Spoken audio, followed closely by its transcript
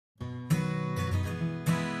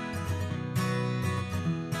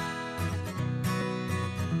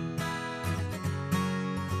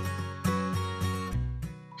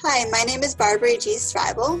Hi, my name is Barbori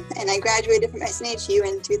Streibl, and I graduated from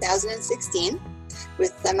SNHU in 2016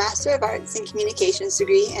 with a Master of Arts in Communications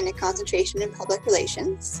degree and a concentration in Public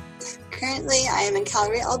Relations. Currently, I am in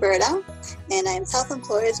Calgary, Alberta, and I am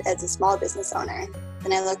self-employed as a small business owner.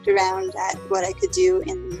 Then I looked around at what I could do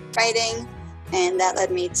in writing, and that led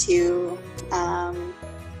me to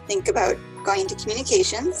think about going into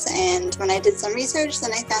communications. And when I did some research,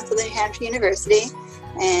 then I found Southern New Hampshire University,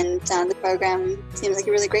 and the program seemed like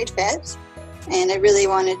a really great fit. And I really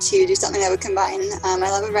wanted to do something that would combine my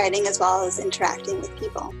love of writing as well as interacting with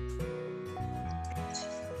people.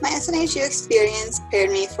 My SNHU experience prepared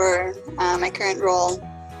me for my current role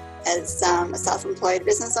as a self-employed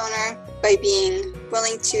business owner by being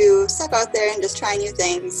willing to step out there and just try new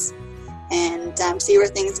things and see where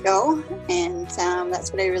things go. And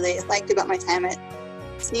that's what I really liked about my time at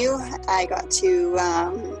SNU. I got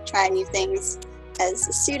to try new things as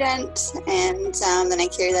a student, and then I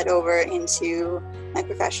carried that over into my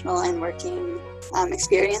professional and working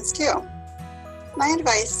experience too. My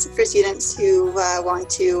advice for students who want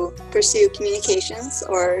to pursue communications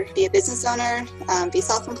or be a business owner, be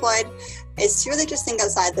self-employed, is to really just think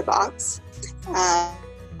outside the box.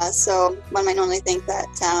 So one might normally think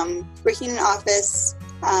that working in an office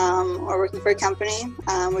or working for a company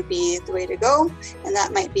would be the way to go, and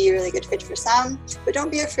that might be a really good fit for some, but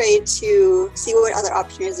don't be afraid to see what other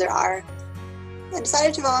opportunities there are. I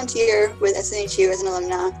decided to volunteer with SNHU as an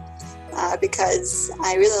alumna because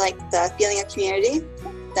I really like the feeling of community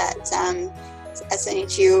that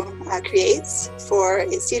SNHU creates for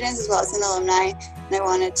its students as well as an alumni, and I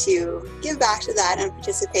wanted to give back to that and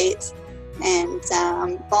participate, and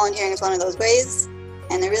volunteering is one of those ways.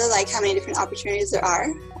 And I really like how many different opportunities there are,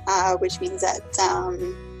 which means that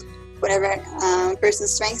whatever a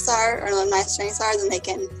person's strengths are or an alumni's strengths are, then they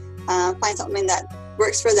can find something that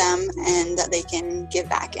works for them and that they can give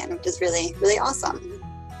back in, which is really, really awesome.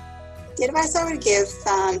 The advice I would give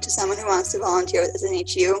to someone who wants to volunteer with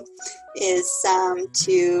SNHU is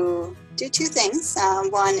to do two things.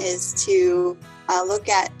 One is to look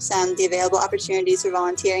at the available opportunities for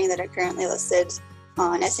volunteering that are currently listed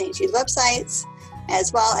on SNHU's websites,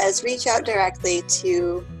 as well as reach out directly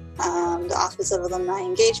to the Office of Alumni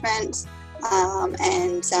Engagement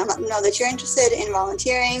and let them know that you're interested in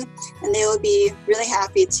volunteering, and they will be really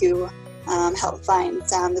happy to help find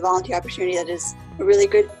the volunteer opportunity that is a really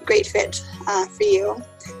great fit for you.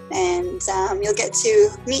 And you'll get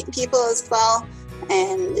to meet people as well,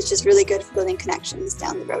 and it's just really good for building connections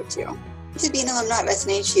down the road too. To be an alumni of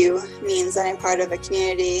SNHU means that I'm part of a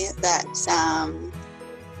community that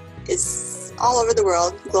is all over the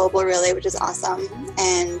world, global really, which is awesome.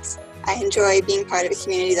 And I enjoy being part of a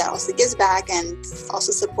community that also gives back and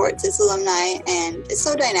also supports its alumni, and it's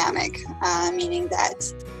so dynamic, meaning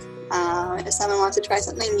that if someone wants to try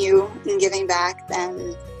something new in giving back,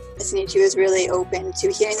 then SNHU is really open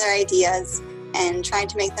to hearing their ideas and trying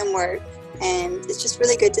to make them work. And it's just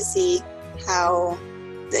really good to see how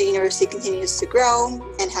the university continues to grow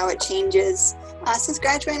and how it changes. Since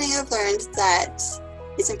graduating, I've learned that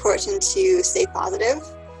it's important to stay positive.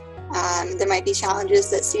 There might be challenges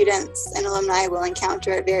that students and alumni will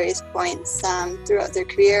encounter at various points throughout their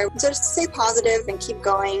career. So just stay positive and keep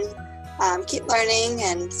going, keep learning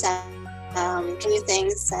and try new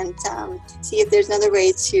things, and see if there's another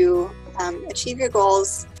way to achieve your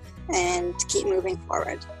goals and keep moving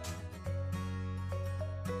forward.